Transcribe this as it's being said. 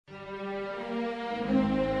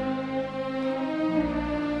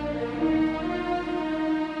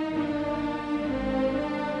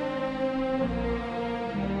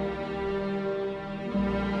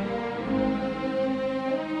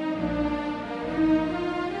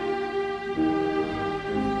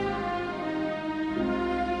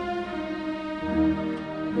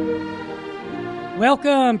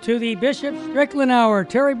Welcome to the Bishop Strickland Hour.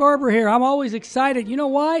 Terry Barber here. I'm always excited. You know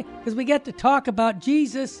why? Because we get to talk about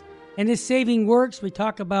Jesus and his saving works. We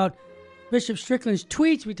talk about Bishop Strickland's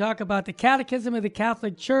tweets. We talk about the Catechism of the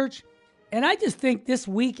Catholic Church. And I just think this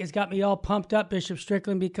week has got me all pumped up, Bishop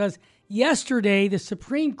Strickland, because yesterday the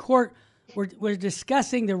Supreme Court were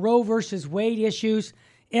discussing the Roe versus Wade issues.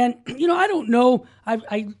 And, you know, I don't know.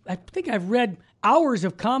 I think I've read hours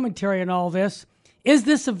of commentary on all this. Is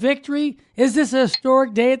this a victory? Is this a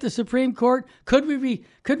historic day at the Supreme Court? Could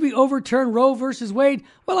we overturn Roe versus Wade?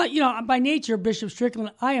 Well, by nature, Bishop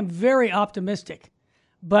Strickland, I am very optimistic,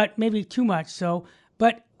 but maybe too much so.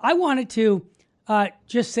 But I wanted to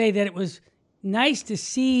just say that it was nice to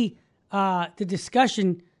see the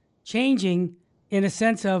discussion changing in a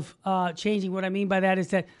sense of changing. What I mean by that is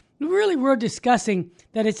that really we're discussing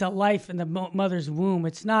that it's a life in the mother's womb.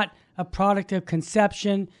 It's not a product of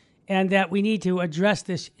conception. And that we need to address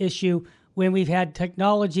this issue when we've had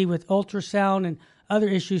technology with ultrasound and other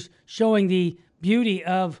issues showing the beauty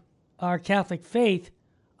of our Catholic faith.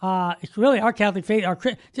 It's really our Catholic faith, our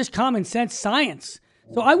just common sense science.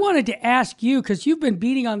 So I wanted to ask you, because you've been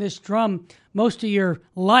beating on this drum most of your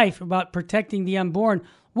life about protecting the unborn.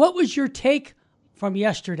 What was your take from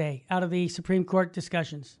yesterday out of the Supreme Court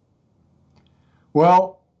discussions?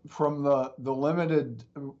 Well, from the limited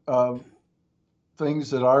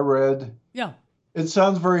things that I read, it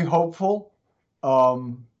sounds very hopeful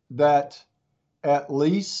that at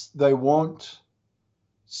least they won't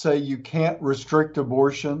say you can't restrict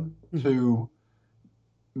abortion to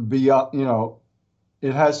be,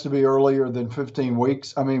 it has to be earlier than 15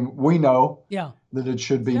 weeks. I mean, we know that it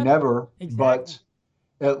should be never, but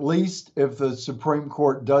at least if the Supreme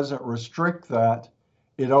Court doesn't restrict that,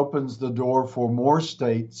 it opens the door for more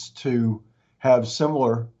states to have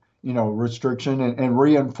similar restriction and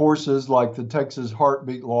reinforces like the Texas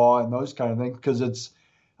heartbeat law and those kind of things, because it's,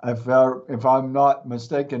 if I'm not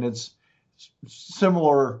mistaken, it's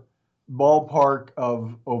similar ballpark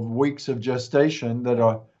of weeks of gestation that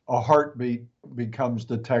a heartbeat becomes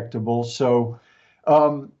detectable. So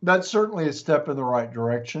that's certainly a step in the right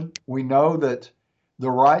direction. We know that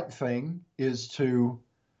the right thing is to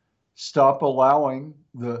stop allowing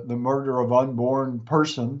the murder of unborn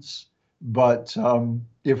persons. But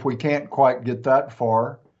if we can't quite get that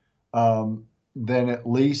far, then at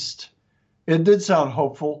least it did sound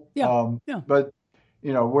hopeful. But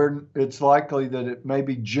it's likely that it may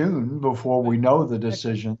be June before we know the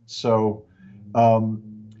decision. So,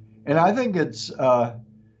 and I think it's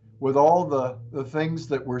with all the things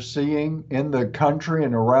that we're seeing in the country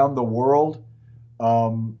and around the world,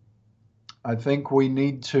 I think we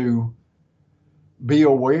need to be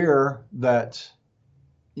aware that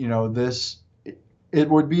it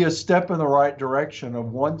would be a step in the right direction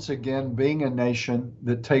of once again being a nation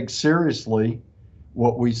that takes seriously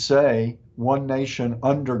what we say, one nation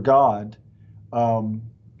under God.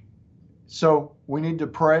 So we need to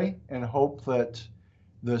pray and hope that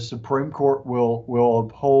the Supreme Court will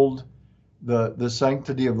uphold the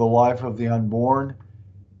sanctity of the life of the unborn.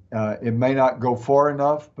 It may not go far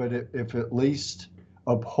enough, but if at least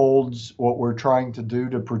upholds what we're trying to do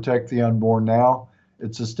to protect the unborn now,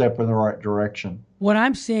 it's a step in the right direction. What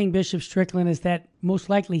I'm seeing, Bishop Strickland, is that most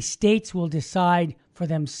likely states will decide for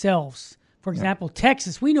themselves. For example,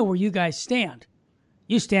 Texas, we know where you guys stand.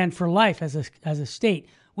 You stand for life as a state.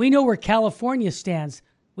 We know where California stands.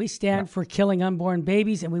 We stand for killing unborn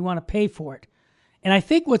babies, and we want to pay for it. And I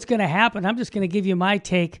think what's going to happen, I'm just going to give you my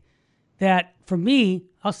take, that for me,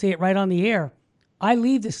 I'll say it right on the air, I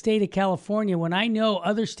leave the state of California when I know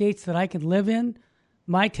other states that I can live in,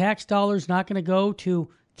 my tax dollar's not going to go to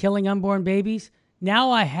killing unborn babies.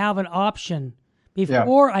 Now I have an option.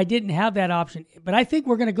 Before, I didn't have that option. But I think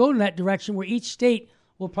we're going to go in that direction where each state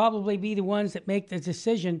will probably be the ones that make the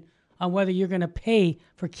decision on whether you're going to pay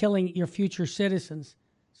for killing your future citizens.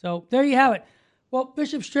 So there you have it. Well,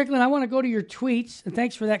 Bishop Strickland, I want to go to your tweets, and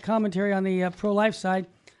thanks for that commentary on the pro-life side.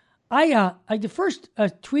 The first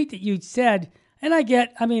tweet that you said,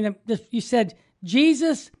 you said,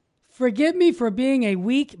 Jesus, forgive me for being a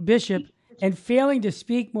weak bishop and failing to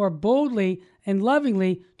speak more boldly and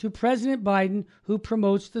lovingly to President Biden, who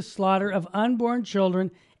promotes the slaughter of unborn children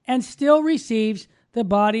and still receives the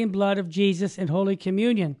body and blood of Jesus in Holy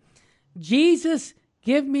Communion. Jesus,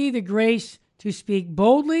 give me the grace to speak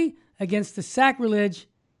boldly against the sacrilege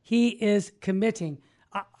he is committing.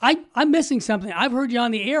 I'm missing something. I've heard you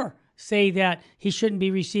on the air say that he shouldn't be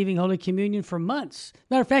receiving Holy Communion for months.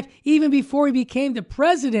 Matter of fact, even before he became the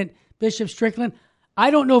president, Bishop Strickland, I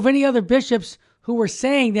don't know of any other bishops who were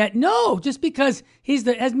saying that, no, just because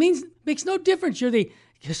makes no difference. You're the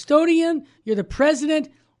custodian, you're the president.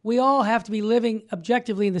 we all have to be living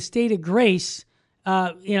objectively in the state of grace,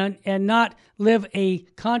 and not live a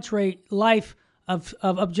contrary life of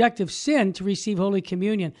objective sin to receive Holy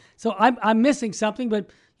Communion. So I'm missing something, but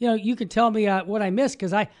you can tell me what I missed,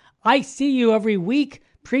 because I see you every week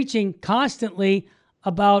preaching constantly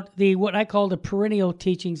about what I call the perennial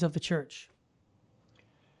teachings of the church.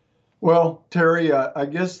 Well, Terry, I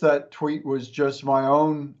guess that tweet was just my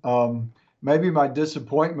own, maybe my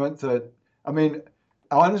disappointment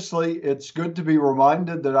honestly, it's good to be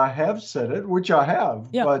reminded that I have said it, which I have,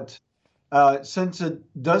 yeah. But since it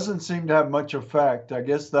doesn't seem to have much effect, I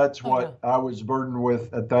guess that's what I was burdened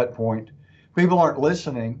with at that point. People aren't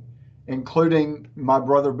listening, including my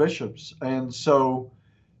brother bishops. And so,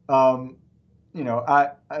 I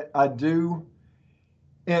do.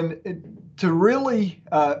 To really,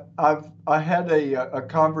 I had a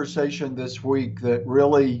conversation this week that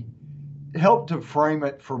really helped to frame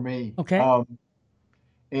it for me. Okay.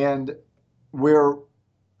 And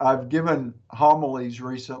I've given homilies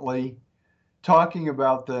recently talking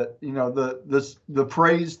about the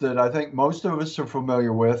phrase that I think most of us are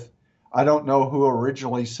familiar with. I don't know who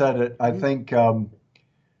originally said it. I think one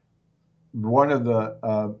of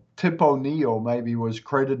the Tip O'Neill maybe was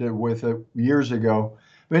credited with it years ago.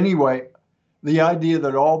 But anyway, the idea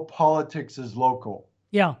that all politics is local.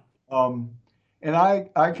 Yeah. And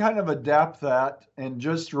I kind of adapt that. And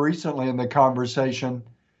just recently in the conversation,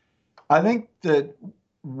 I think that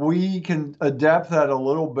we can adapt that a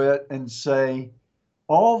little bit and say,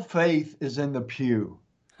 all faith is in the pew.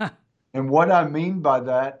 And what I mean by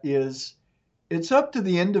that is it's up to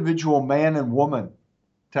the individual man and woman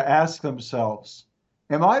to ask themselves,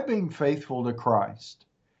 am I being faithful to Christ?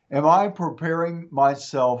 Am I preparing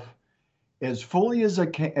myself as fully as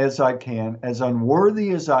I can, as unworthy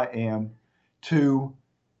as I am, to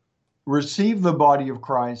receive the body of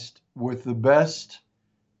Christ with the best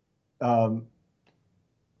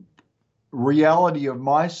reality of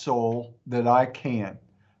my soul that I can?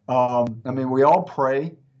 We all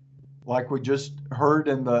pray, like we just heard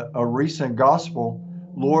in a recent gospel,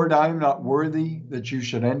 Lord, I am not worthy that you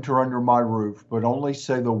should enter under my roof, but only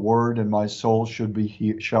say the word and my soul shall be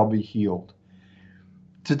healed.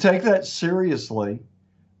 To take that seriously,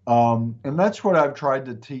 and that's what I've tried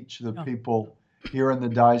to teach the people here in the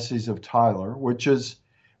Diocese of Tyler, which is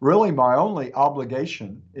really my only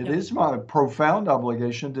obligation. It is my profound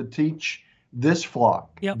obligation to teach this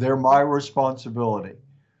flock. They're my responsibility.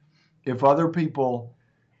 If other people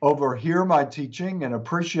overhear my teaching and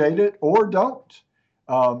appreciate it or don't,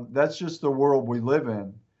 that's just the world we live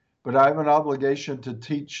in. But I have an obligation to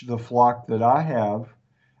teach the flock that I have.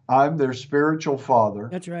 I'm their spiritual father.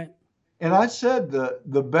 That's right. And I said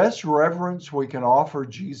the best reverence we can offer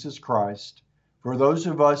Jesus Christ, for those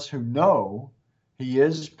of us who know he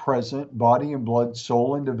is present, body and blood,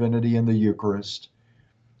 soul and divinity in the Eucharist,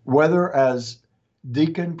 whether as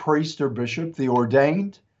deacon, priest, or bishop, the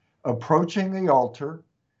ordained, approaching the altar,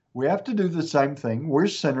 we have to do the same thing. We're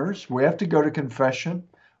sinners. We have to go to confession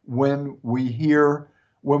when we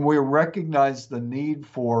recognize the need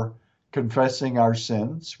for confessing our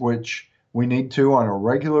sins, which we need to on a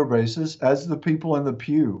regular basis as the people in the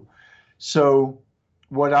pew. So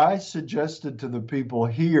what I suggested to the people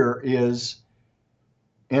here is,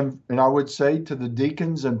 and I would say to the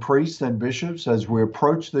deacons and priests and bishops as we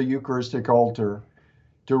approach the Eucharistic altar,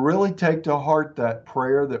 to really take to heart that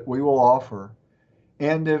prayer that we will offer.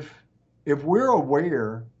 And if we're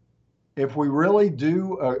aware, if we really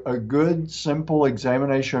do a good, simple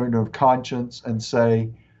examination of conscience and say,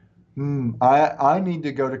 I need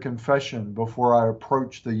to go to confession before I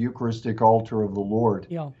approach the Eucharistic altar of the Lord,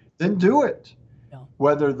 then do it.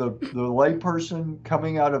 Whether the layperson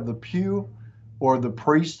coming out of the pew or the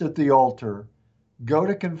priest at the altar, go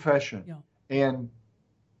to confession. And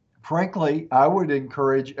frankly, I would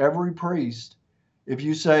encourage every priest, if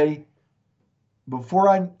you say, before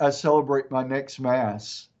I celebrate my next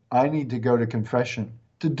Mass, I need to go to confession,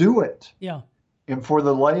 to do it. And for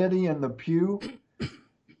the laity in the pew,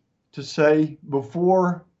 to say,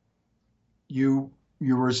 before you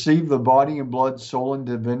receive the body and blood, soul and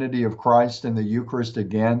divinity of Christ in the Eucharist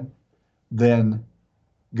again, then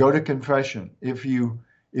go to confession. If you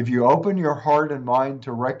open your heart and mind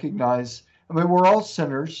to recognize, we're all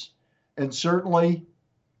sinners, and certainly,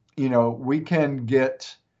 we can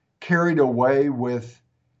get carried away with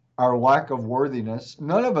our lack of worthiness.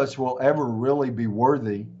 None of us will ever really be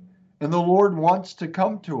worthy, and the Lord wants to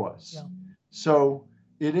come to us. So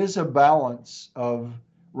it is a balance of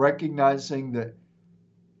recognizing that.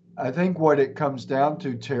 I think what it comes down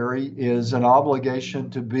to, Terry, is an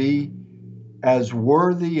obligation to be as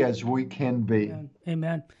worthy as we can be.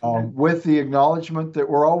 Amen. With the acknowledgement that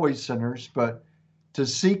we're always sinners, but to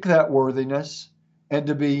seek that worthiness and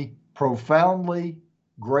to be profoundly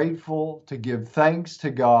grateful, to give thanks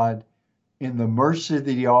to God in the mercy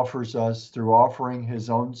that he offers us through offering his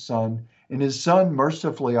own son, and his son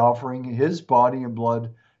mercifully offering his body and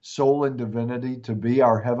blood, soul and divinity to be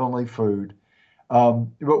our heavenly food.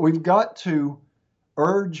 But we've got to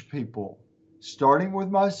urge people, starting with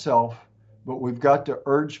myself, but we've got to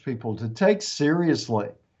urge people to take seriously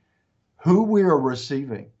who we are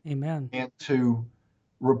receiving. Amen. And to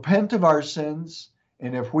repent of our sins.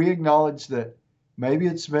 And if we acknowledge that maybe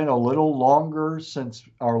it's been a little longer since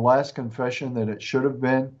our last confession than it should have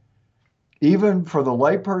been, even for the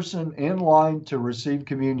layperson in line to receive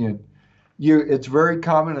communion, it's very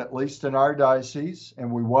common, at least in our diocese,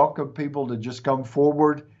 and we welcome people to just come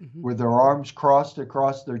forward with their arms crossed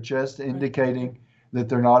across their chest, indicating that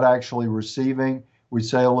they're not actually receiving. We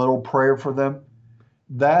say a little prayer for them.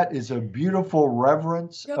 That is a beautiful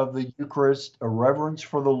reverence of the Eucharist, a reverence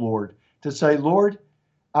for the Lord, to say, Lord,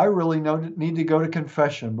 I really need to go to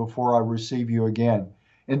confession before I receive you again,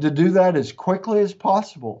 and to do that as quickly as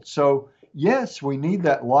possible. So, yes, we need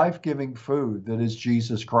that life-giving food that is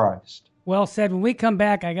Jesus Christ. Well said. When we come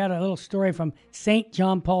back, I got a little story from St.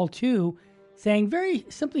 John Paul II saying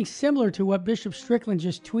something similar to what Bishop Strickland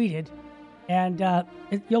just tweeted. And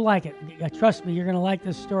you'll like it. Trust me, you're going to like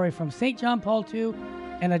this story from St. John Paul II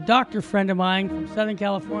and a doctor friend of mine from Southern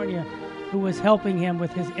California who was helping him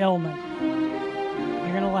with his ailment.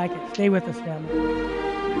 You're going to like it. Stay with us, family.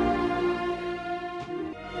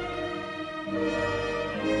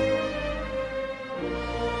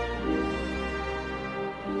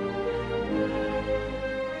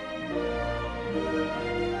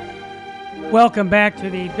 Welcome back to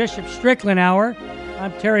the Bishop Strickland Hour.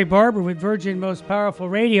 I'm Terry Barber with Virgin Most Powerful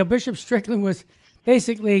Radio. Bishop Strickland was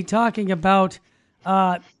basically talking about,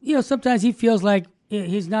 sometimes he feels like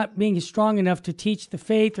he's not being strong enough to teach the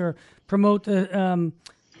faith or promote the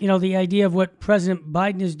idea of what President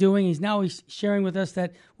Biden is doing. He's sharing with us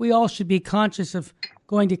that we all should be conscious of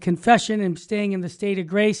going to confession and staying in the state of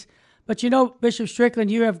grace. But Bishop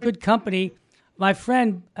Strickland, you have good company. My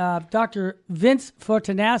friend, Dr. Vince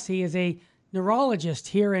Fortanassi, is a neurologist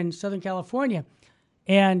here in Southern California,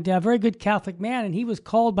 and a very good Catholic man, and he was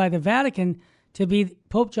called by the Vatican to be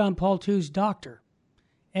Pope John Paul II's doctor.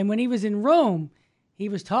 And when he was in Rome, he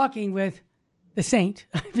was talking with the saint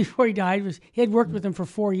before he died. He had worked with him for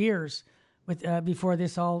 4 years before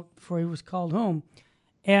he was called home.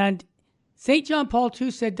 And St. John Paul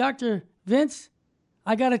II said, Dr. Vince,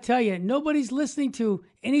 I got to tell you, nobody's listening to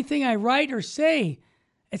anything I write or say.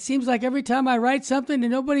 It seems like every time I write something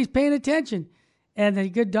and nobody's paying attention. And the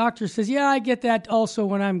good doctor says, yeah, I get that also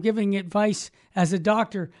when I'm giving advice as a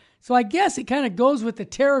doctor. So I guess it kind of goes with the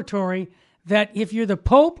territory that if you're the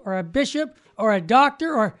Pope or a bishop or a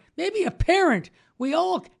doctor or maybe a parent, we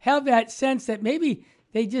all have that sense that maybe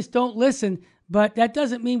they just don't listen. But that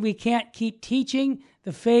doesn't mean we can't keep teaching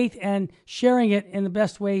the faith and sharing it in the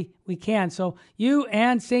best way we can. So you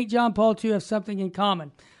and St. John Paul II have something in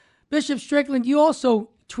common. Bishop Strickland, you also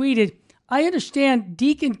tweeted, I understand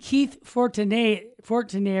Deacon Keith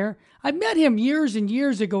Fortanier. I met him years and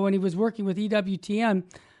years ago when he was working with EWTN,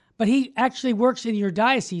 but he actually works in your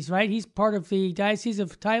diocese, right? He's part of the Diocese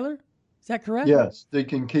of Tyler? Is that correct? Yes,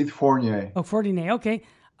 Deacon Keith Fournier. Oh, Fortanier, okay.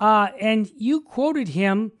 And you quoted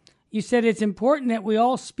him. You said it's important that we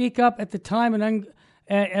all speak up at the time in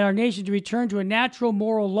our nation to return to a natural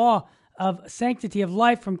moral law of sanctity of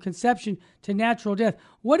life from conception to natural death.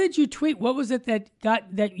 What did you tweet? What was it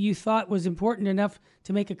that you thought was important enough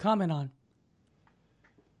to make a comment on?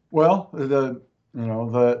 Well,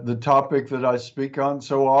 the topic that I speak on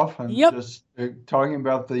so often, just talking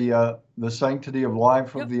about the sanctity of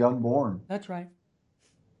life of the unborn. That's right.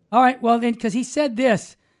 All right. Well, then, because he said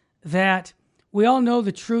this, that we all know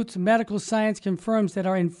the truths. Medical science confirms that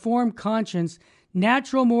our informed conscience,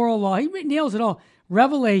 natural moral law, he nails it all.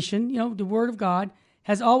 Revelation, the Word of God,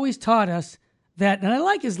 has always taught us that, and I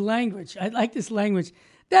like his language. I like this language.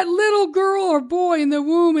 That little girl or boy in the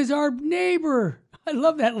womb is our neighbor. I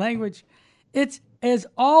love that language. It is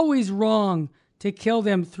always wrong to kill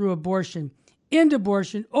them through abortion. End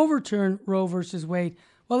abortion, overturn Roe versus Wade.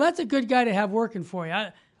 Well, that's a good guy to have working for you.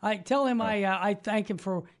 I tell him I thank him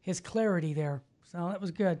for his clarity there. So that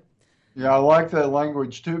was good. Yeah, I like that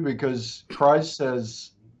language too, because Christ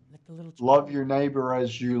says, love your neighbor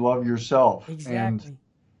as you love yourself. Exactly. And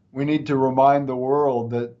we need to remind the world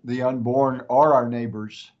that the unborn are our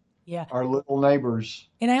neighbors. Yeah. Our little neighbors.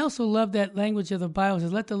 And I also love that language of the Bible. It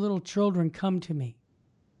says, let the little children come to me.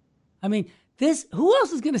 I mean, Who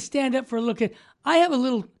else is going to stand up for a little kid? I have a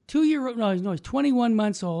little 2-year-old, no, he's 21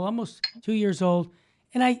 months old, almost 2 years old.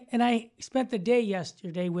 And I spent the day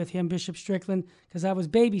yesterday with him, Bishop Strickland, because I was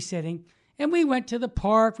babysitting. And we went to the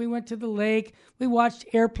park, we went to the lake, we watched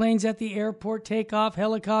airplanes at the airport take off,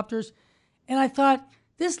 helicopters. And I thought,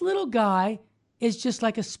 this little guy is just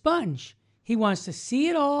like a sponge. He wants to see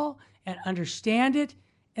it all and understand it.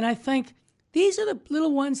 And I think these are the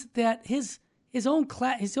little ones that his own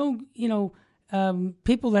class,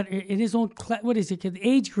 people that are in his own class,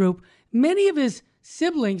 age group, many of his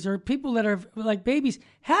siblings or people that are like babies,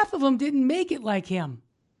 half of them didn't make it like him.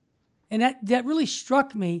 And that really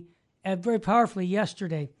struck me very powerfully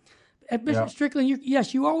yesterday. Bishop Strickland,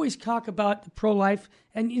 you always talk about pro-life.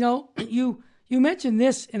 And, you mentioned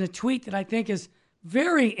this in a tweet that I think is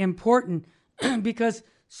very important because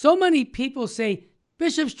so many people say,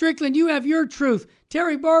 Bishop Strickland, you have your truth.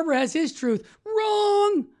 Terry Barber has his truth.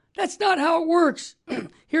 Wrong. That's not how it works.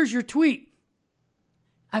 Here's your tweet.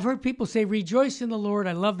 I've heard people say, rejoice in the Lord.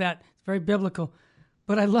 I love that. It's very biblical.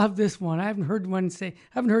 But I love this one. I haven't heard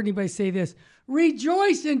anybody say this.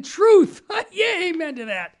 Rejoice in truth. Yeah, amen to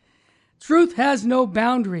that. Truth has no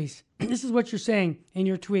boundaries. This is what you're saying in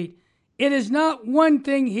your tweet. It is not one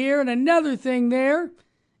thing here and another thing there.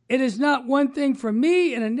 It is not one thing for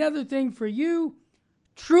me and another thing for you.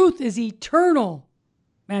 Truth is eternal.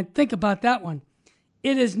 Man, think about that one.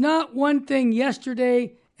 It is not one thing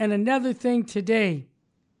yesterday and another thing today.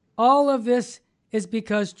 All of this is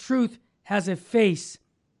because truth has a face,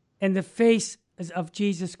 and the face is of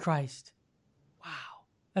Jesus Christ. Wow.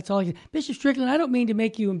 That's all I can. Bishop Strickland, I don't mean to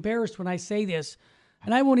make you embarrassed when I say this,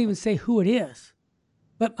 and I won't even say who it is.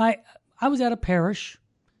 But I was at a parish,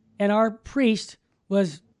 and our priest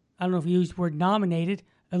was, I don't know if you used the word nominated,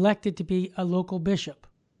 elected to be a local bishop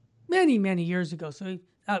many, many years ago. So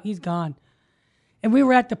he's gone. And we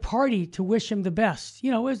were at the party to wish him the best.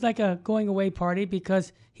 It was like a going away party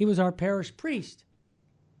because he was our parish priest.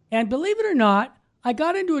 And believe it or not, I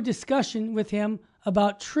got into a discussion with him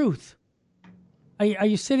about truth. Are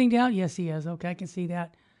you sitting down? Yes, he is. Okay, I can see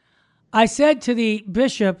that. I said to the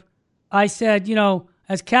bishop,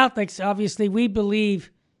 as Catholics, obviously, we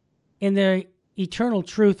believe in the eternal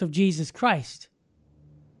truth of Jesus Christ.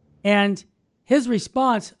 And his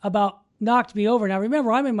response about knocked me over. Now,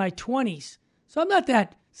 remember, I'm in my 20s. So I'm not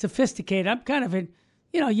that sophisticated. I'm kind of a,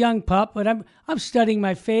 young pup, but I'm studying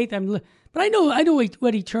my faith. But I know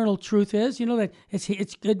what eternal truth is. That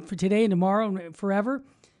it's good for today and tomorrow and forever.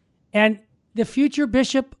 And the future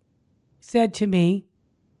bishop said to me,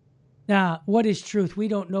 "Now, what is truth? We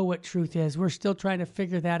don't know what truth is. We're still trying to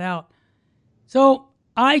figure that out." So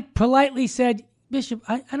I politely said, "Bishop,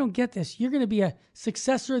 I don't get this. You're going to be a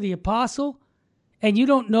successor of the apostle, and you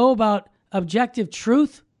don't know about objective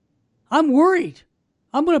truth? I'm worried.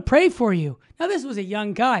 I'm going to pray for you." Now, this was a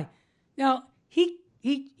young guy. Now,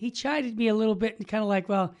 he chided me a little bit and kind of like,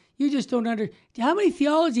 well, you just don't how many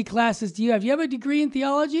theology classes do you have? You have a degree in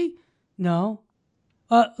theology? No.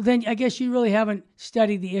 Then I guess you really haven't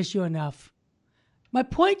studied the issue enough. My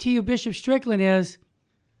point to you, Bishop Strickland, is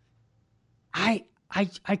I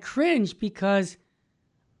cringe because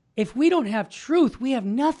if we don't have truth, we have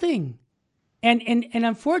nothing. And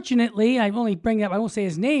unfortunately, I only bring up, I won't say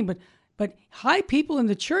his name, but high people in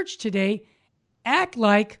the church today act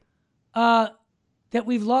like that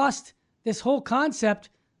we've lost this whole concept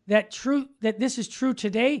that this is true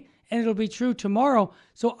today and it'll be true tomorrow.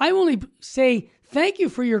 So I only say thank you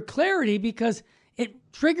for your clarity because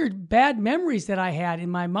it triggered bad memories that I had in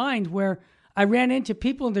my mind where I ran into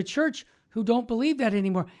people in the church who don't believe that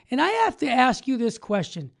anymore. And I have to ask you this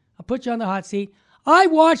question. I'll put you on the hot seat. I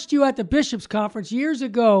watched you at the bishops' conference years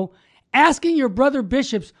ago asking your brother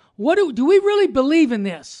bishops, do we really believe in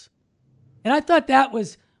this? And I thought that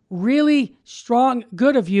was really strong,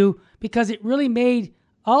 good of you, because it really made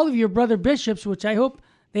all of your brother bishops, which I hope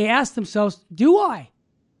they ask themselves, do I?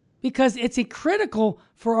 Because it's critical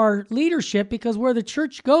for our leadership, because where the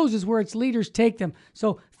church goes is where its leaders take them.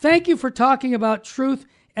 So thank you for talking about truth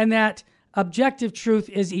and that objective truth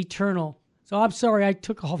is eternal. So I'm sorry I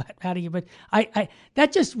took all that out of you, but I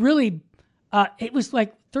that just really, it was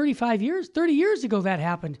like 30 years ago that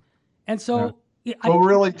happened. And so... Yeah. Well,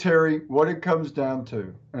 really, Terry, what it comes down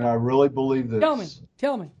to, and I really believe this.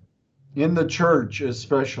 Tell me. In the church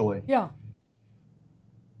especially. Yeah.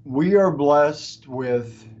 We are blessed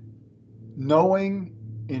with knowing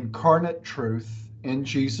incarnate truth in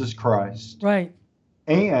Jesus Christ. Right.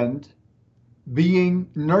 And being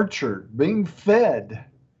nurtured, being fed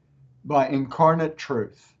by incarnate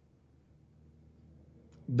truth.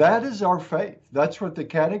 That is our faith. That's what the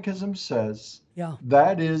Catechism says. Yeah.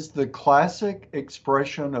 That is the classic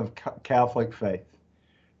expression of Catholic faith,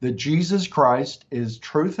 that Jesus Christ is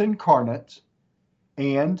truth incarnate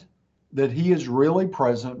and that he is really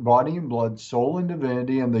present, body and blood, soul and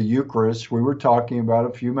divinity in the Eucharist we were talking about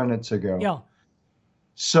a few minutes ago. Yeah.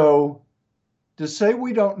 So to say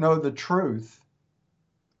we don't know the truth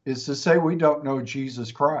is to say we don't know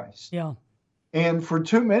Jesus Christ. Yeah. And for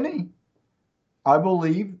too many, I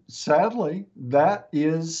believe, sadly, that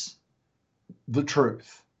is the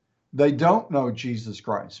truth. They don't know Jesus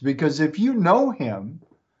Christ, because if you know him,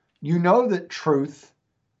 you know that truth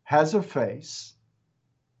has a face.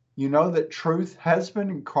 You know that truth has been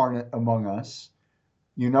incarnate among us.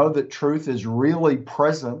 You know that truth is really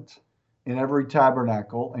present in every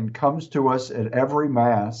tabernacle and comes to us at every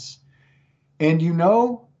Mass. And you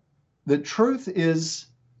know that truth is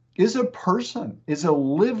a person, is a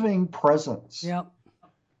living presence. Yeah.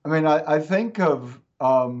 I mean, I think of,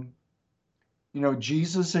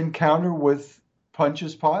 Jesus' encounter with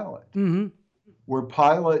Pontius Pilate, Mm-hmm. where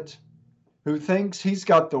Pilate, who thinks he's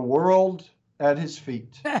got the world at his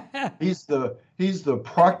feet, he's the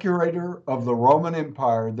procurator of the Roman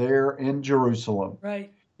Empire there in Jerusalem.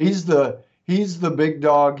 Right. He's the big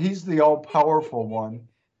dog. He's the all-powerful one.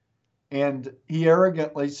 And he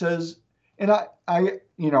arrogantly says, and I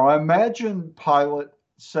imagine Pilate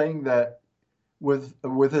saying that with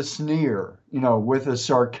a sneer, with a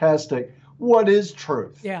sarcastic, what is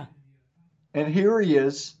truth? Yeah. And here he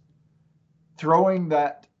is throwing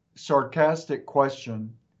that sarcastic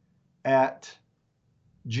question at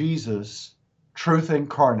Jesus, truth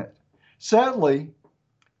incarnate. Sadly,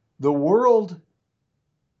 the world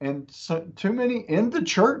and too many in the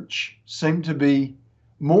church seem to be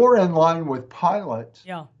more in line with Pilate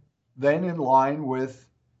than in line with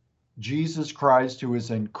Jesus Christ, who is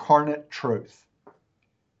incarnate truth.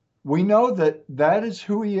 We know that is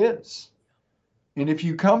who he is. And if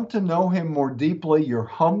you come to know him more deeply, you're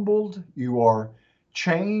humbled, you are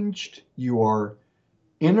changed, you are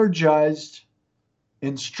energized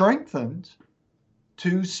and strengthened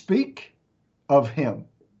to speak of him.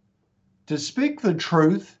 To speak the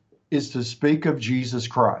truth is to speak of Jesus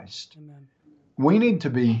Christ. Amen. We need to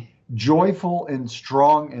be joyful and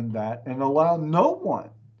strong in that and allow no one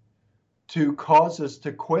to cause us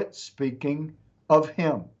to quit speaking of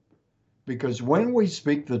him. Because when we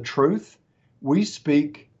speak the truth, we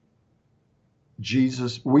speak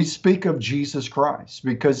of Jesus Christ,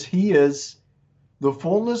 because he is the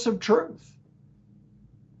fullness of truth.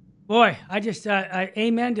 Boy, I just,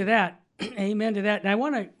 amen to that. Amen to that. And I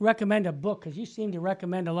want to recommend a book, because you seem to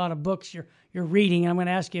recommend a lot of books you're reading. I'm going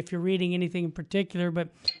to ask you if you're reading anything in particular, but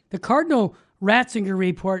the Cardinal Ratzinger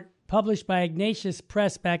Report, published by Ignatius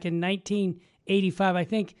Press back in 1985, I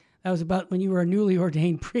think that was about when you were a newly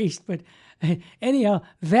ordained priest. But anyhow,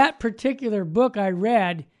 that particular book I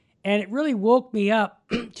read, and it really woke me up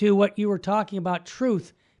to what you were talking about,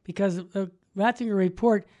 truth, because the Ratzinger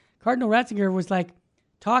Report, Cardinal Ratzinger was like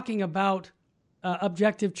talking about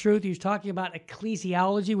objective truth. He was talking about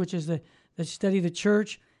ecclesiology, which is the study of the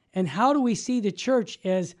church. And how do we see the church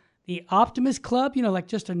as the optimist club, like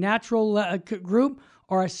just a natural group,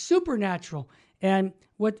 or a supernatural? And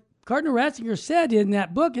what Cardinal Ratzinger said in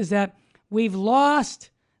that book is that we've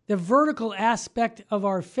lost the vertical aspect of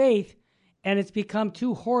our faith, and it's become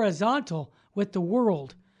too horizontal with the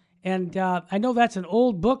world. And I know that's an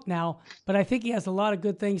old book now, but I think he has a lot of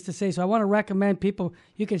good things to say. So I want to recommend people,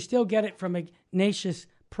 you can still get it from Ignatius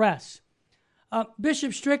Press.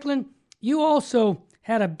 Bishop Strickland, you also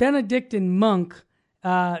had a Benedictine monk,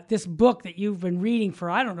 this book that you've been reading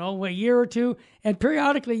for, I don't know, a year or two, and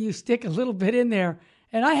periodically you stick a little bit in there.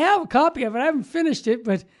 And I have a copy of it. I haven't finished it,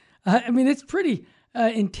 but it's pretty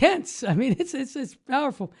intense. It's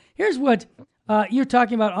powerful. Here's what you're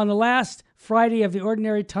talking about on the last Friday of the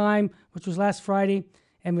Ordinary Time, which was last Friday,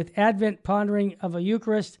 and with Advent pondering of a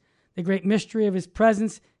Eucharist, the great mystery of his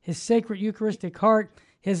presence, his sacred Eucharistic heart,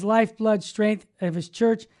 his lifeblood strength of his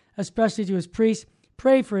church, especially to his priests.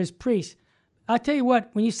 Pray for his priests. I'll tell you what,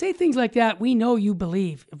 when you say things like that, we know you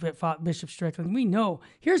believe, Bishop Strickland. We know.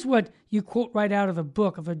 Here's what you quote right out of a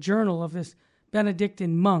book, of a journal of this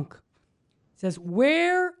Benedictine monk. It says,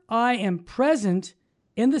 "Where I am present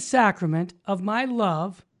in the sacrament of my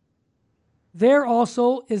love, there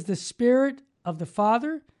also is the Spirit of the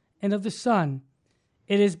Father and of the Son.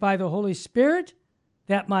 It is by the Holy Spirit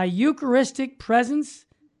that my Eucharistic presence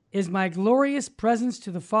is my glorious presence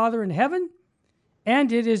to the Father in heaven,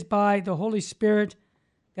 and it is by the Holy Spirit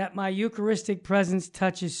that my Eucharistic presence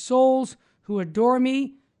touches souls who adore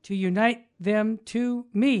me, to unite them to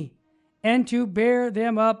me, and to bear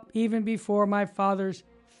them up even before my Father's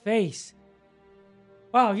face.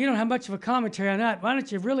 Wow, you don't have much of a commentary on that. Why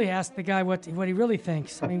don't you really ask the guy what he really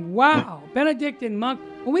thinks? I mean, wow. Benedictine monk.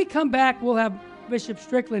 When we come back, we'll have Bishop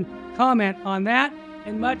Strickland comment on that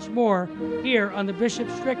and much more here on the Bishop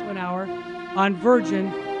Strickland Hour on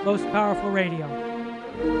Virgin Most Powerful Radio.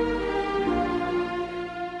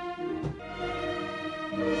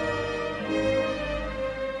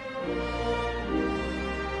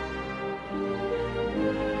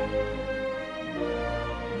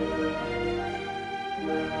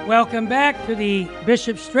 Welcome back to the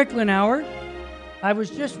Bishop Strickland Hour. I was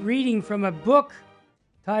just reading from a book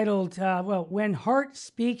titled, When Heart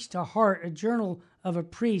Speaks to Heart, a journal of a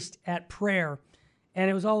priest at prayer.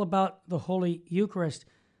 And it was all about the Holy Eucharist.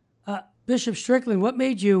 Bishop Strickland, what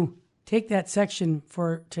made you take that section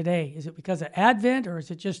for today? Is it because of Advent or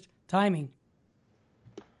is it just timing?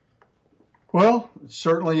 Well,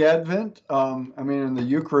 certainly Advent. And the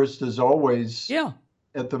Eucharist is always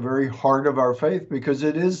at the very heart of our faith because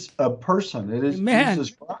it is a person. It is Amen.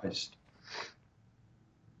 Jesus Christ.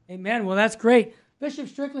 Amen. Well, that's great. Bishop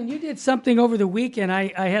Strickland, you did something over the weekend.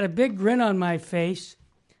 I had a big grin on my face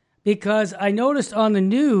because I noticed on the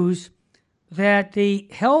news that the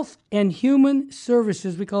Health and Human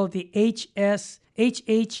Services, we call it the HHS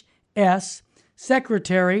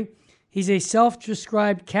secretary, he's a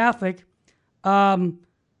self-described Catholic,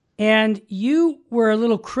 and you were a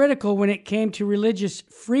little critical when it came to religious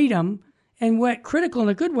freedom, and went critical in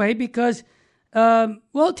a good way because, tell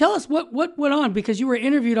us what went on, because you were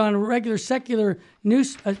interviewed on a regular secular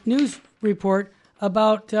news report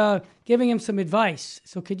about giving him some advice.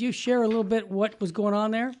 So could you share a little bit what was going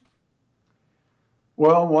on there?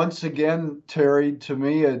 Well, once again, Terry, to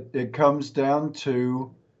me, it comes down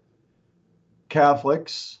to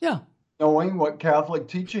Catholics knowing what Catholic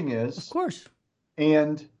teaching is. Of course.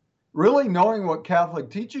 And really knowing what Catholic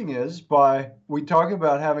teaching is we talk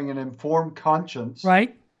about having an informed conscience.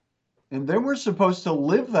 Right. And then we're supposed to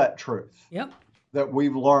live that truth that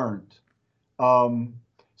we've learned.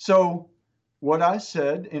 So what I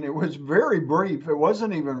said, and it was very brief, it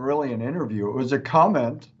wasn't even really an interview, it was a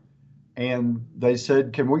comment. And they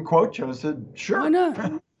said, "Can we quote you?" I said, "Sure." Why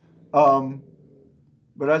not?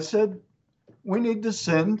 But I said, we need to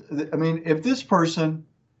send, if this person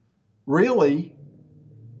really,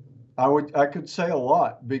 I could say a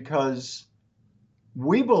lot, because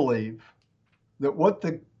we believe that what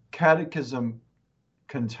the Catechism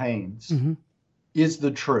contains is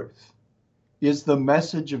the truth, is the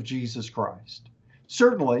message of Jesus Christ.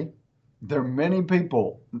 Certainly, there are many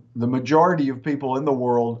people, the majority of people in the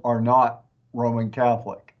world are not Roman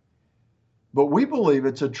Catholic. But we believe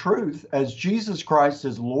it's a truth, as Jesus Christ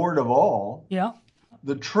is Lord of all. Yeah.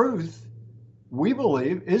 The truth, we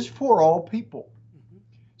believe, is for all people.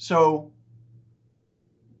 So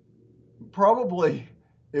probably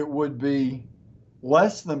it would be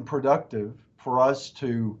less than productive for us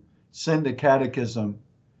to send a catechism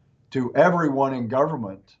to everyone in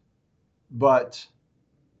government, but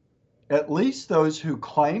at least those who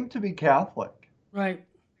claim to be Catholic. Right.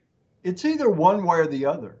 It's either one way or the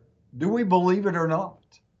other. Do we believe it or not?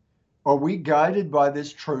 Are we guided by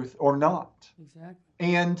this truth or not? Exactly.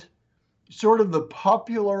 And sort of the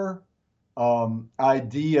popular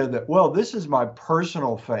idea that, this is my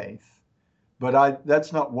personal faith, but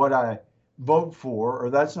that's not what I vote for, or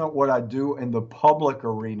that's not what I do in the public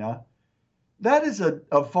arena. That is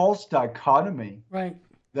a false dichotomy. Right.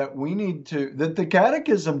 That that the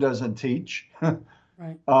Catechism doesn't teach.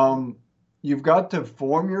 Right. You've got to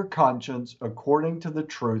form your conscience according to the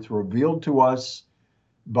truth revealed to us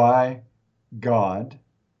by God,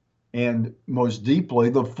 and most deeply,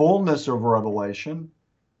 the fullness of revelation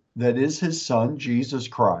that is his Son, Jesus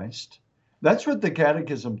Christ. That's what the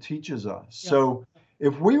Catechism teaches us. Yeah. So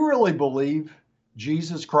if we really believe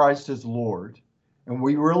Jesus Christ is Lord, and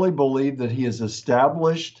we really believe that he has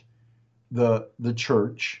established the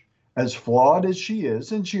church, as flawed as she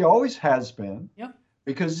is, and she always has been,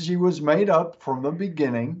 because she was made up from the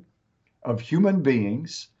beginning of human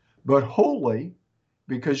beings, but holy,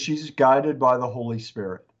 because she's guided by the Holy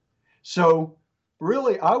Spirit. So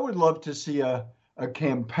really, I would love to see a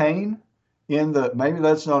campaign maybe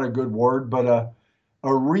that's not a good word, but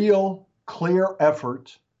a real clear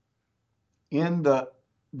effort in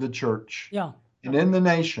the church and in the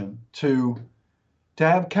nation to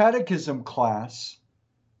have catechism class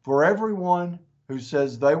for everyone who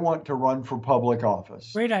says they want to run for public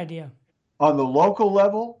office. Great idea. On the local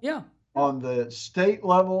level, yeah, on the state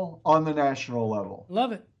level, on the national level.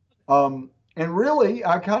 Love it. And really,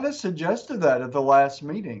 I kind of suggested that at the last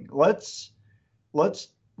meeting. Let's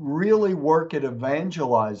really work at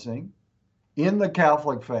evangelizing in the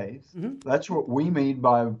Catholic faith. That's what we mean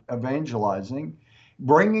by evangelizing.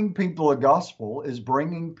 Bringing people the gospel is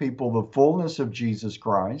bringing people the fullness of Jesus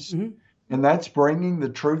Christ. And that's bringing the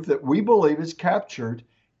truth that we believe is captured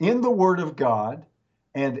in the Word of God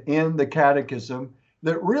and in the Catechism,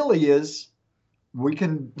 that really is, we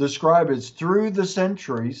can describe as through the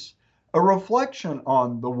centuries, a reflection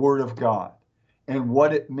on the Word of God and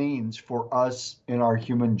what it means for us in our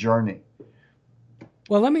human journey.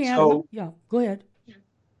 Well, let me add, go ahead.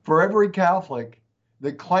 For every Catholic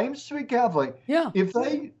that claims to be Catholic, if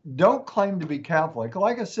they don't claim to be Catholic,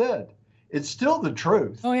 like I said, it's still the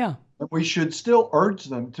truth. Oh, yeah. And we should still urge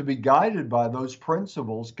them to be guided by those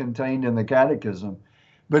principles contained in the Catechism.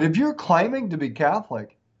 But if you're claiming to be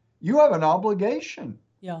Catholic, you have an obligation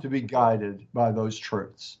to be guided by those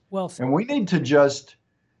truths. Well, and we need to just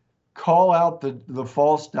call out the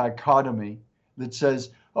false dichotomy that says,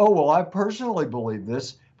 oh, well, I personally believe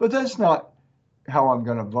this, but that's not how I'm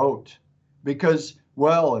going to vote. Because,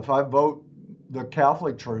 well, if I vote the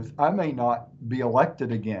Catholic truth, I may not be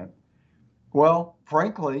elected again. Well,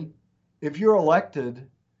 frankly, if you're elected,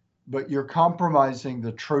 but you're compromising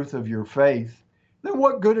the truth of your faith, then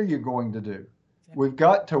what good are you going to do? We've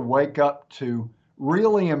got to wake up to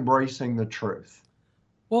really embracing the truth.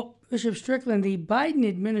 Well, Bishop Strickland, the Biden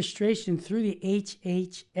administration through the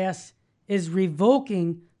HHS is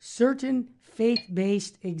revoking certain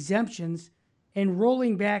faith-based exemptions and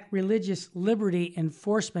rolling back religious liberty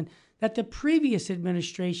enforcement that the previous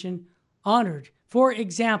administration honored. For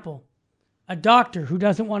example, a doctor who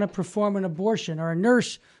doesn't want to perform an abortion, or a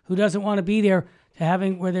nurse who doesn't want to be there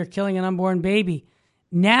where they're killing an unborn baby.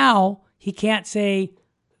 Now the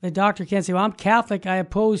doctor can't say, well, I'm Catholic, I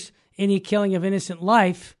oppose any killing of innocent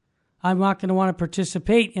life. I'm not going to want to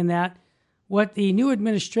participate in that. What the new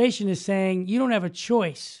administration is saying, you don't have a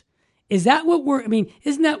choice. Is that what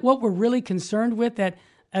isn't that what we're really concerned with, that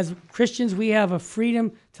as Christians we have a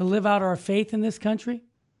freedom to live out our faith in this country?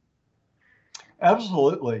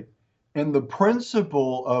 Absolutely. And the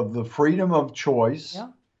principle of the freedom of choice,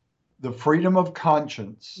 the freedom of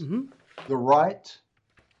conscience, the right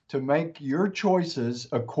to make your choices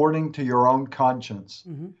according to your own conscience.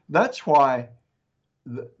 That's why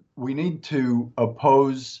we need to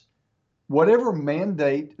oppose whatever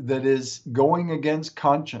mandate that is going against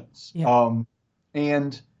conscience.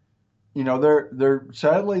 And, you know,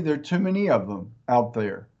 sadly, there are too many of them out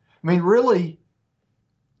there. I mean, really,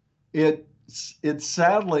 it's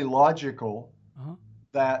sadly logical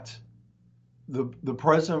that the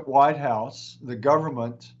present White House, the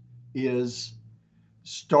government, is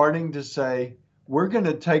starting to say, we're going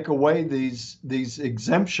to take away these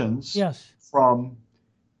exemptions from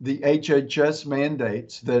the HHS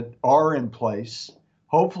mandates that are in place.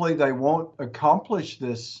 Hopefully they won't accomplish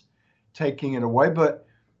this, taking it away, but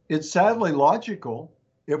it's sadly logical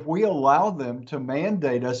if we allow them to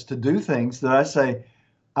mandate us to do things that I say,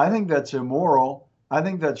 I think that's immoral. I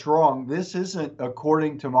think that's wrong. This isn't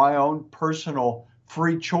according to my own personal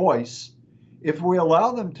free choice. If we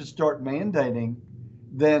allow them to start mandating,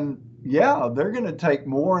 then they're going to take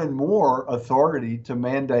more and more authority to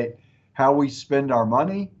mandate how we spend our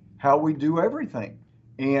money, how we do everything.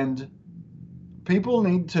 And people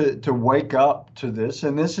need to wake up to this.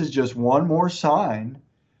 And this is just one more sign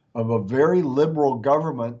of a very liberal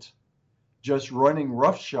government just running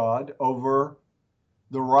roughshod over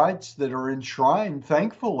the rights that are enshrined.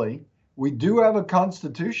 Thankfully, we do have a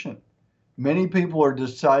constitution. Many people are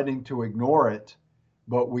deciding to ignore it,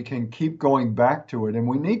 but we can keep going back to it, and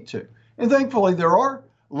we need to. And thankfully, there are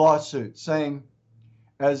lawsuits saying,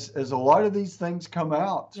 as a lot of these things come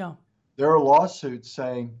out, there are lawsuits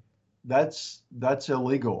saying that's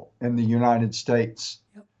illegal in the United States.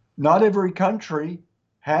 Not every country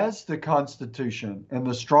has the Constitution and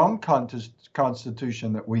the strong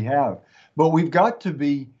Constitution that we have, but we've got to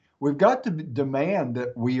demand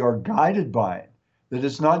that we are guided by it. That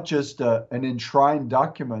it's not just an enshrined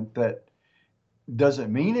document that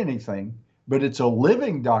doesn't mean anything, but it's a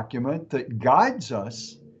living document that guides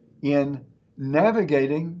us in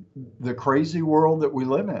navigating the crazy world that we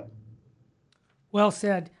live in. Well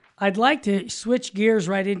said. I'd like to switch gears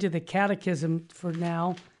right into the catechism for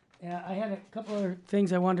now. I had a couple other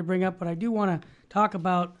things I wanted to bring up, but I do want to talk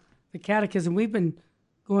about the catechism. We've been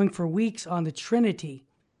going for weeks on the Trinity.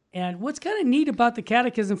 And what's kind of neat about the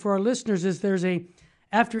catechism for our listeners is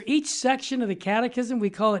after each section of the catechism,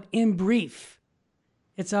 we call it in brief.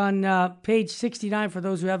 It's on page 69 for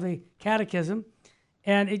those who have the catechism.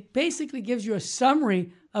 And it basically gives you a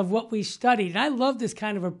summary of what we studied. And I love this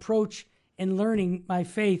kind of approach in learning my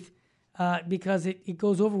faith because it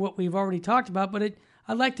goes over what we've already talked about. But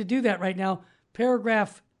I'd like to do that right now.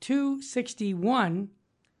 Paragraph 261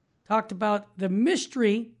 talked about the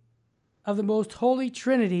mystery of the most holy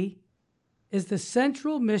Trinity is the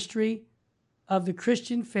central mystery of the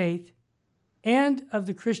Christian faith and of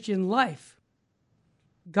the Christian life.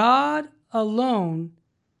 God alone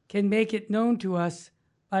can make it known to us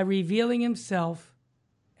by revealing himself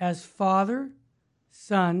as Father,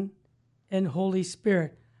 Son, and Holy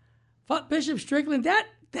Spirit. Bishop Strickland, that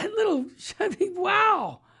little, I mean,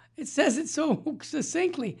 wow. It says it so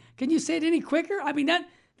succinctly. Can you say it any quicker? I mean,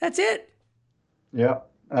 that's it. Yeah,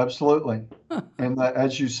 absolutely. And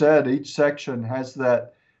as you said, each section has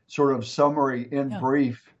that sort of summary in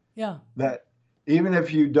brief. Yeah. That even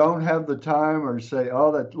if you don't have the time or say,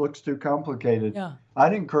 oh, that looks too complicated,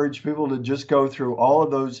 I'd encourage people to just go through all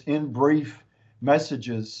of those in brief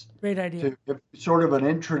messages. Great idea. To sort of an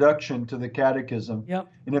introduction to the catechism.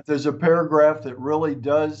 Yep. And if there's a paragraph that really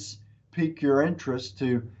does pique your interest,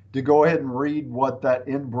 to go ahead and read what that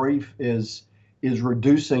in brief is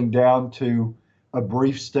reducing down to a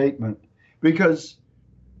brief statement. Because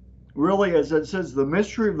really, as it says, the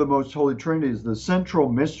mystery of the Most Holy Trinity is the central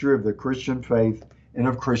mystery of the Christian faith and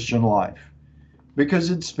of Christian life, because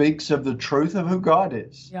it speaks of the truth of who God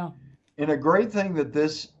is. Yeah. And a great thing that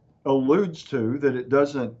this alludes to, that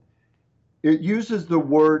it uses the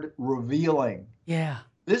word revealing. Yeah.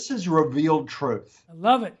 This is revealed truth. I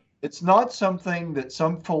love it. It's not something that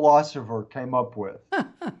some philosopher came up with.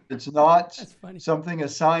 It's not something a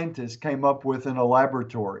scientist came up with in a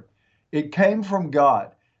laboratory. It came from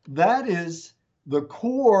God. That is the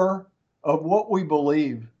core of what we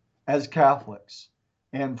believe as Catholics.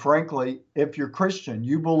 And frankly, if you're Christian,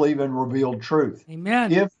 you believe in revealed truth.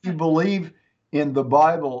 Amen. If you believe in the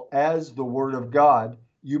Bible as the Word of God,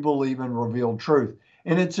 you believe in revealed truth.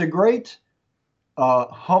 And it's a great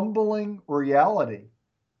humbling reality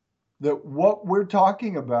that what we're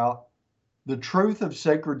talking about, the truth of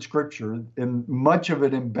sacred Scripture, and much of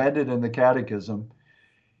it embedded in the Catechism,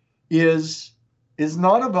 is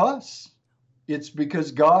not of us. It's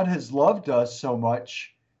because God has loved us so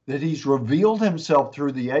much that he's revealed himself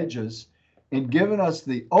through the ages and given us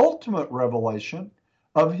the ultimate revelation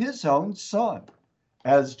of his own Son.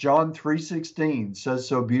 As John 3:16 says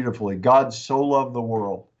so beautifully, God so loved the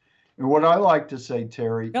world. And what I like to say,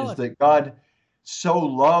 Terry, is that God so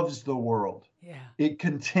loves the world. Yeah. It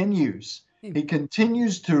continues. He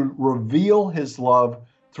continues to reveal his love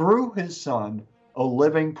through his Son, a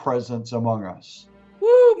living presence among us.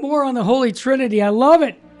 Woo! More on the Holy Trinity. I love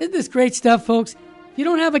it. Isn't this great stuff, folks? If you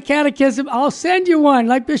don't have a catechism, I'll send you one,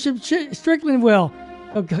 like Bishop Strickland will.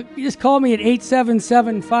 You just call me at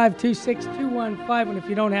 877-526-2151 if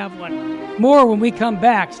you don't have one. More when we come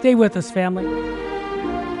back. Stay with us, family.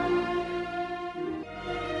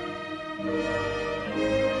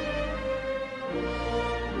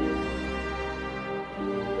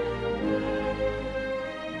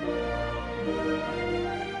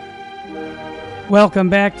 Welcome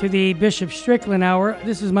back to the Bishop Strickland Hour.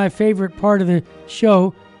 This is my favorite part of the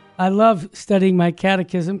show. I love studying my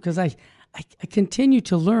catechism because I continue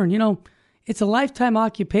to learn. You know, it's a lifetime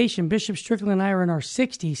occupation. Bishop Strickland and I are in our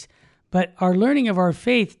 60s, but our learning of our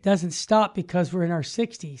faith doesn't stop because we're in our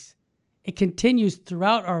 60s. It continues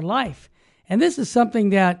throughout our life. And this is something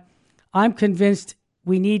that I'm convinced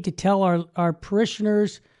we need to tell our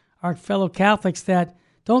parishioners, our fellow Catholics, that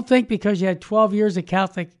don't think because you had 12 years of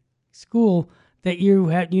Catholic school that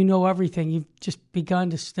you know everything. You've just begun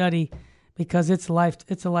to study because it's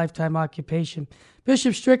a lifetime occupation.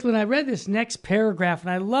 Bishop Strickland, I read this next paragraph, and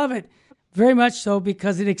I love it very much so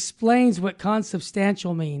because it explains what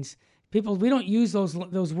consubstantial means. People, we don't use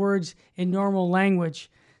those words in normal language.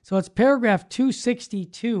 So it's paragraph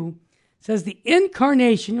 262. It says the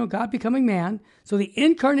incarnation, God becoming man. So the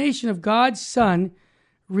incarnation of God's Son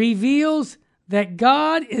reveals that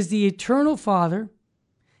God is the eternal Father,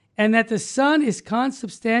 and that the Son is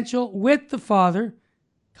consubstantial with the Father,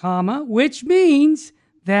 which means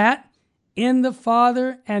that in the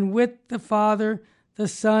Father and with the Father, the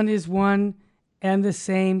Son is one and the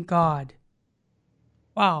same God.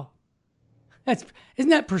 Wow. Isn't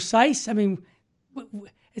that precise? I mean,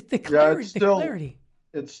 it's the clarity.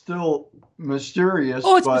 It's still mysterious.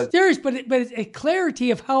 Oh, it's mysterious, but it's a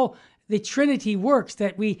clarity of how the Trinity works,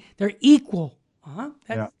 that they're equal.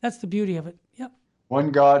 That's the beauty of it. Yep.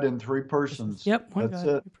 One God in three persons. Yep. That's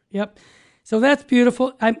it. Yep. So that's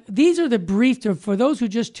beautiful. These are the brief, for those who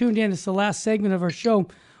just tuned in, it's the last segment of our show.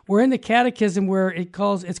 We're in the catechism where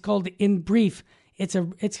it's called in brief. It's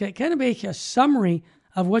kind of a summary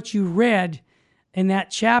of what you read in that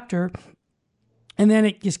chapter. And then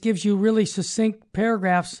it just gives you really succinct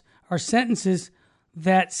paragraphs or sentences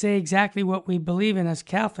that say exactly what we believe in as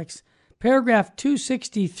Catholics. paragraph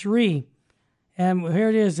 263. And here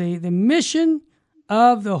it is, the mission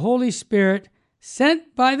of the Holy Spirit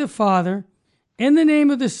sent by the Father in the name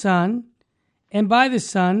of the Son and by the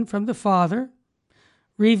Son from the Father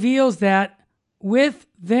reveals that with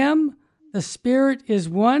them the Spirit is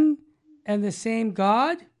one and the same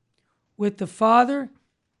God, with the Father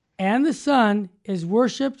and the Son is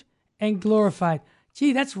worshiped and glorified.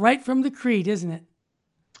 Gee, that's right from the Creed, isn't it?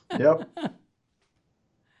 Yep.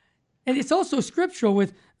 And it's also scriptural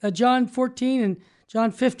with John 14 and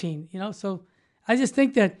John 15, so I just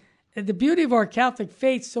think that the beauty of our Catholic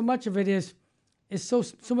faith, so much of it is so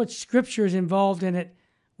much scripture is involved in it,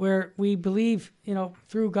 where we believe,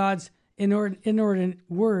 through God's inordinate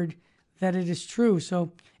word that it is true.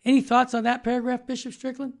 So any thoughts on that paragraph, Bishop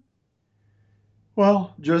Strickland?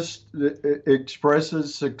 Well, just it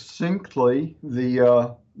expresses succinctly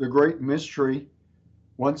the great mystery,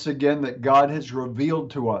 once again, that God has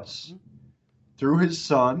revealed to us through his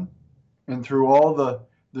Son and through all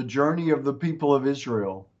the journey of the people of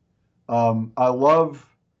Israel. I love,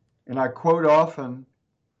 and I quote often,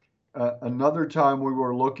 another time we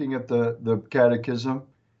were looking at the catechism,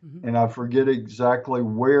 and I forget exactly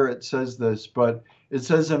where it says this, but it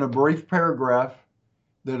says in a brief paragraph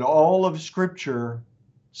that all of Scripture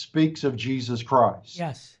speaks of Jesus Christ.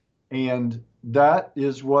 Yes. And that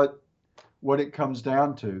is what it comes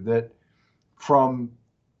down to, that from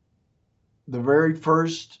the very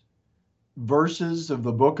first verses of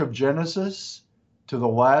the book of Genesis to the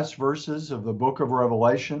last verses of the book of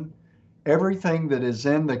Revelation, everything that is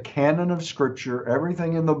in the canon of Scripture,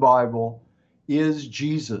 everything in the Bible is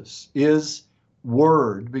Jesus, is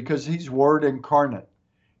Word, because he's Word incarnate.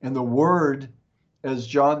 And the Word, as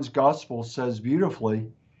John's Gospel says beautifully,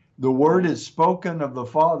 the Word is spoken of the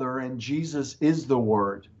Father, and Jesus is the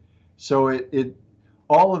Word. So it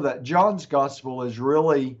all of that. John's Gospel is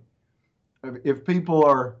really, if people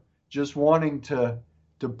are just wanting to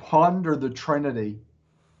ponder the Trinity,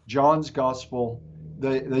 John's Gospel,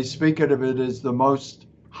 they speak of it as the most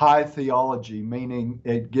high theology, meaning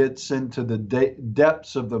it gets into the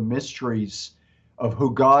depths of the mysteries of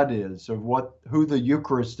who God is, of who the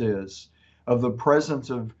Eucharist is, of the presence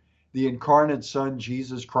of the incarnate Son,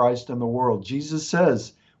 Jesus Christ, in the world. Jesus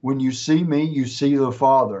says, when you see me, you see the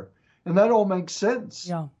Father. And that all makes sense.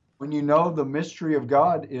 Yeah. When you know the mystery of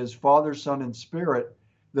God is Father, Son, and Spirit,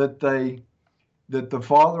 that the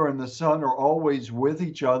Father and the Son are always with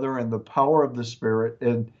each other in the power of the Spirit.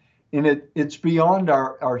 And it's beyond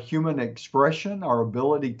our human expression, our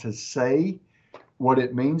ability to say what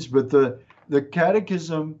it means. But the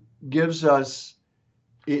Catechism gives us,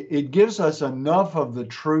 it gives us enough of the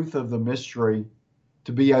truth of the mystery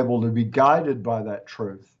to be able to be guided by that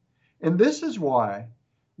truth. And this is why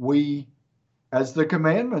we, as the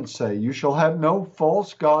commandments say, you shall have no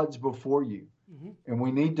false gods before you. And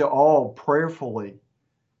we need to all prayerfully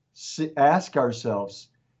ask ourselves,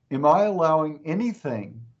 am I allowing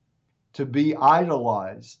anything to be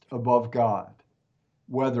idolized above God?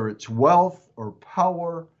 Whether it's wealth or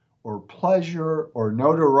power or pleasure or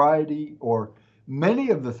notoriety or many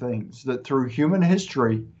of the things that through human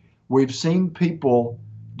history we've seen people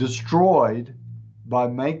destroyed by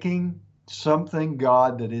making something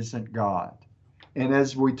God that isn't God. And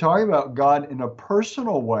as we talk about God in a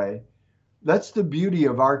personal way, that's the beauty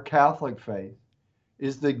of our Catholic faith,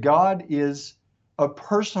 is that God is a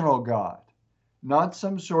personal God, not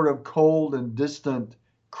some sort of cold and distant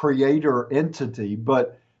creator entity,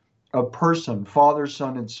 but a person, Father,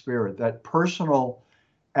 Son, and Spirit, that personal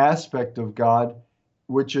aspect of God,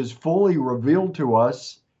 which is fully revealed to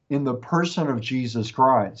us in the person of Jesus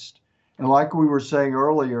Christ. And like we were saying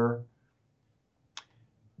earlier,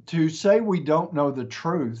 to say we don't know the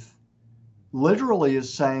truth literally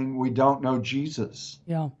is saying we don't know Jesus.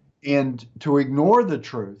 Yeah. And to ignore the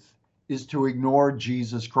truth is to ignore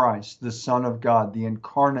Jesus Christ, the Son of God, the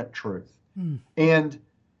incarnate truth. And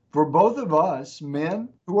for both of us, men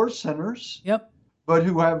who are sinners, but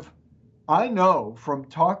who have, I know from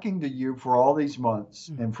talking to you for all these months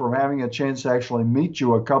and from having a chance to actually meet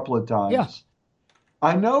you a couple of times,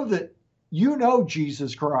 I know that you know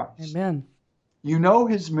Jesus Christ. Amen. You know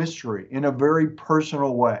his mystery in a very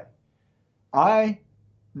personal way. I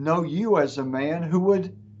know you as a man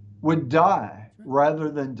who would die rather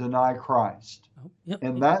than deny Christ.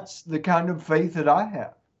 And that's the kind of faith that I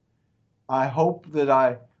have. I hope that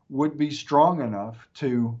I would be strong enough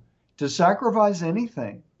to sacrifice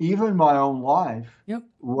anything, even my own life,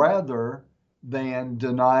 rather than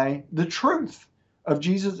deny the truth of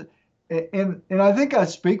Jesus. And I think I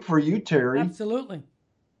speak for you, Terry. Absolutely.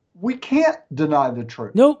 We can't deny the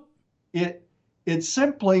truth. Nope. It's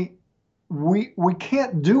simply, we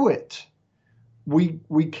can't do it.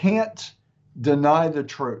 we can't deny the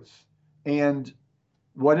truth. And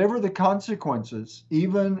whatever the consequences,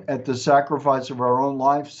 even at the sacrifice of our own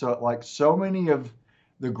life, so like so many of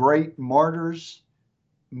the great martyrs,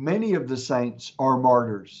 many of the saints are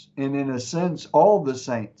martyrs. And in a sense, all the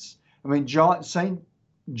saints. I mean, Saint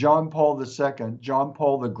John Paul II, John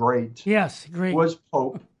Paul the Great, yes, great, was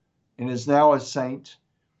Pope and is now a saint.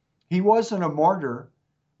 He wasn't a martyr,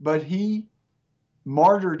 but he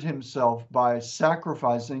martyred himself by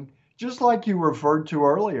sacrificing, just like you referred to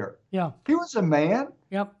earlier. Yeah. He was a man.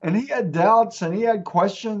 Yep. And he had doubts and he had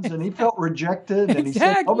questions and he felt rejected and he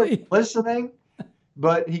said nobody's listening,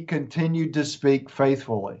 but he continued to speak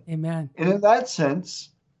faithfully. Amen. And in that sense,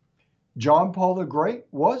 John Paul the Great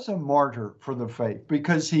was a martyr for the faith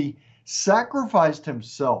because he sacrificed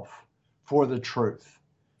himself for the truth.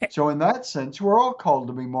 So in that sense, we're all called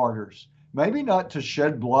to be martyrs. Maybe not to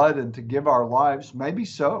shed blood and to give our lives, maybe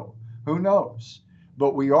so, who knows?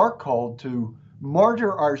 But we are called to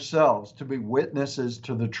martyr ourselves to be witnesses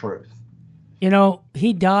to the truth. You know,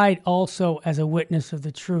 he died also as a witness of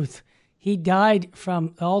the truth. He died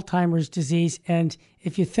from Alzheimer's disease. And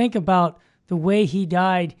if you think about the way he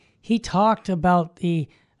died, he talked about the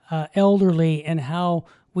elderly and how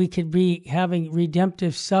we could be having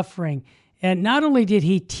redemptive suffering. And not only did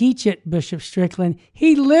he teach it, Bishop Strickland,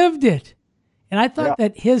 he lived it. And I thought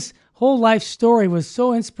that his whole life story was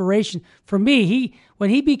so inspiration for me. When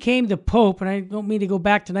he became the Pope, and I don't mean to go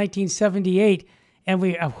back to 1978, and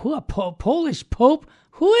Polish Pope,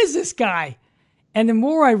 who is this guy? And the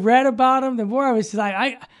more I read about him, the more I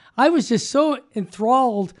was just so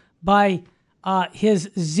enthralled by his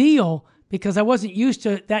zeal, because I wasn't used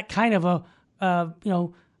to that kind of a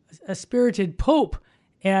spirited Pope.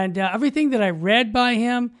 And everything that I read by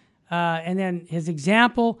him, and then his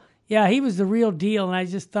example, he was the real deal. And I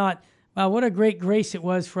just thought, wow, what a great grace it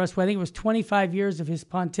was for us. I think it was 25 years of his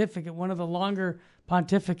pontificate, one of the longer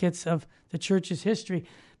pontificates of the church's history.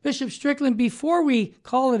 Bishop Strickland, before we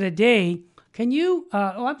call it a day, can you,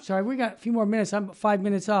 I'm sorry, we got a few more minutes. I'm 5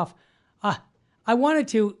 minutes off. I wanted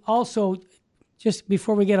to also, just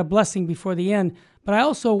before we get a blessing before the end, but I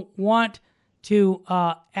also want to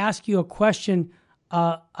ask you a question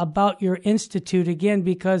about your institute again,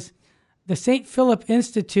 because the St. Philip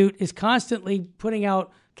Institute is constantly putting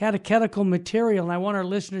out catechetical material, and I want our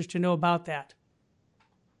listeners to know about that.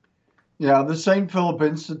 Yeah, the St. Philip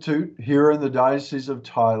Institute here in the Diocese of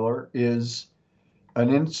Tyler is an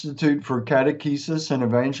institute for catechesis and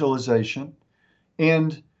evangelization,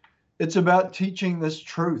 and it's about teaching this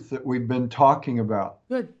truth that we've been talking about.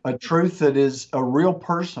 Good. A truth that is a real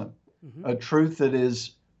person, a truth that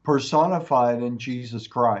is personified in Jesus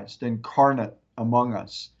Christ, incarnate among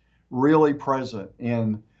us, really present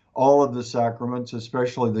in all of the sacraments,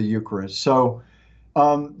 especially the Eucharist. So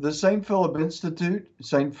the St. Philip Institute,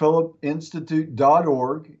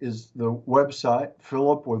 stphilipinstitute.org is the website,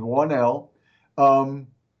 Philip with one L.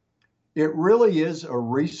 It really is a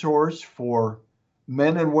resource for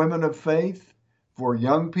men and women of faith, for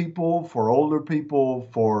young people, for older people,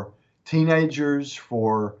 for teenagers,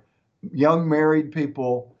 for young married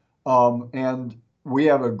people. And we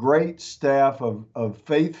have a great staff of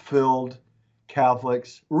faith-filled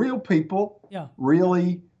Catholics, real people,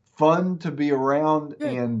 really fun to be around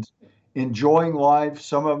and enjoying life.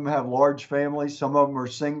 Some of them have large families, some of them are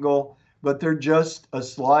single, but they're just a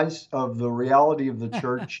slice of the reality of the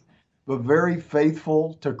church, but very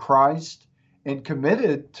faithful to Christ and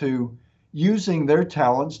committed to using their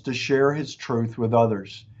talents to share his truth with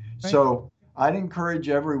others. Right. So I'd encourage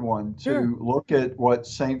everyone to look at what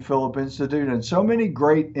St. Philip Institute and so many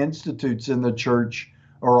great institutes in the church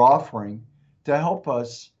are offering to help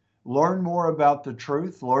us learn more about the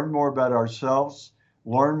truth, learn more about ourselves,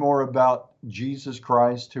 learn more about Jesus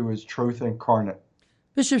Christ, who is truth incarnate.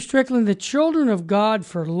 Bishop Strickland, the Children of God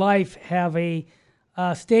for Life have a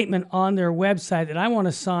statement on their website that I want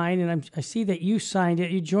to sign, and I see that you signed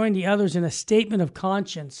it. You joined the others in a statement of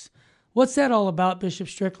conscience. What's that all about, Bishop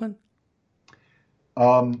Strickland?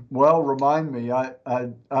 Well, remind me. I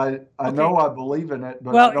know I believe in it,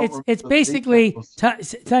 but well, it's basically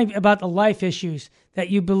telling about the life issues that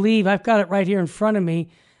you believe. I've got it right here in front of me.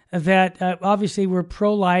 That obviously we're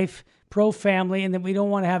pro-life, pro-family, and that we don't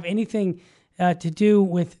want to have anything to do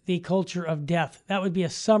with the culture of death. That would be a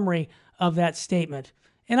summary of that statement.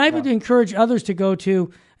 And I would encourage others to go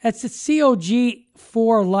to, that's at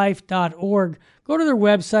cog4life.org. Go to their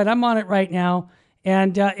website. I'm on it right now.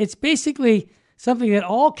 And it's basically something that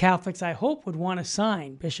all Catholics, I hope, would want to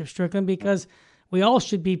sign, Bishop Strickland, because we all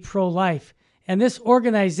should be pro-life. And this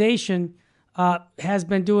organization has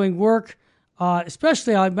been doing work,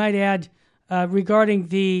 especially, I might add, regarding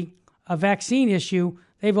the vaccine issue,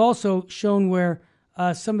 they've also shown where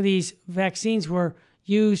some of these vaccines were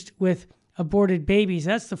used with aborted babies.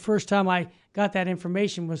 That's the first time I got that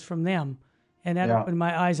information was from them, and that opened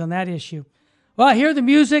my eyes on that issue. Well, I hear the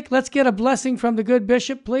music. Let's get a blessing from the good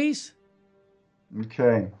bishop, please.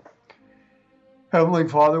 Okay. Heavenly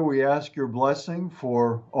Father, we ask your blessing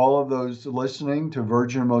for all of those listening to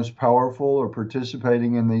Virgin Most Powerful or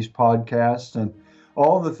participating in these podcasts and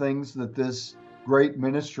all the things that this great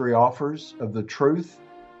ministry offers of the truth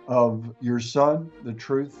of your Son, the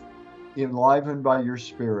truth enlivened by your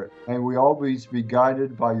Spirit. May we always be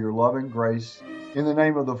guided by your loving grace. In the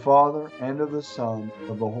name of the Father, and of the Son,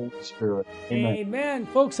 of the Holy Spirit. Amen. Amen.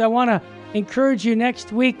 Folks, I want to encourage you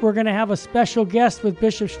next week. We're going to have a special guest with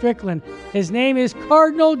Bishop Strickland. His name is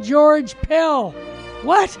Cardinal George Pell.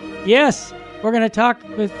 What? Yes. We're going to talk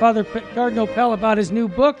with Father Cardinal Pell about his new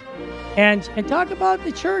book and talk about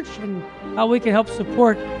the church and how we can help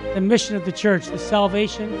support the mission of the church, the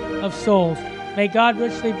salvation of souls. May God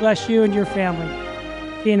richly bless you and your family.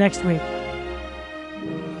 See you next week.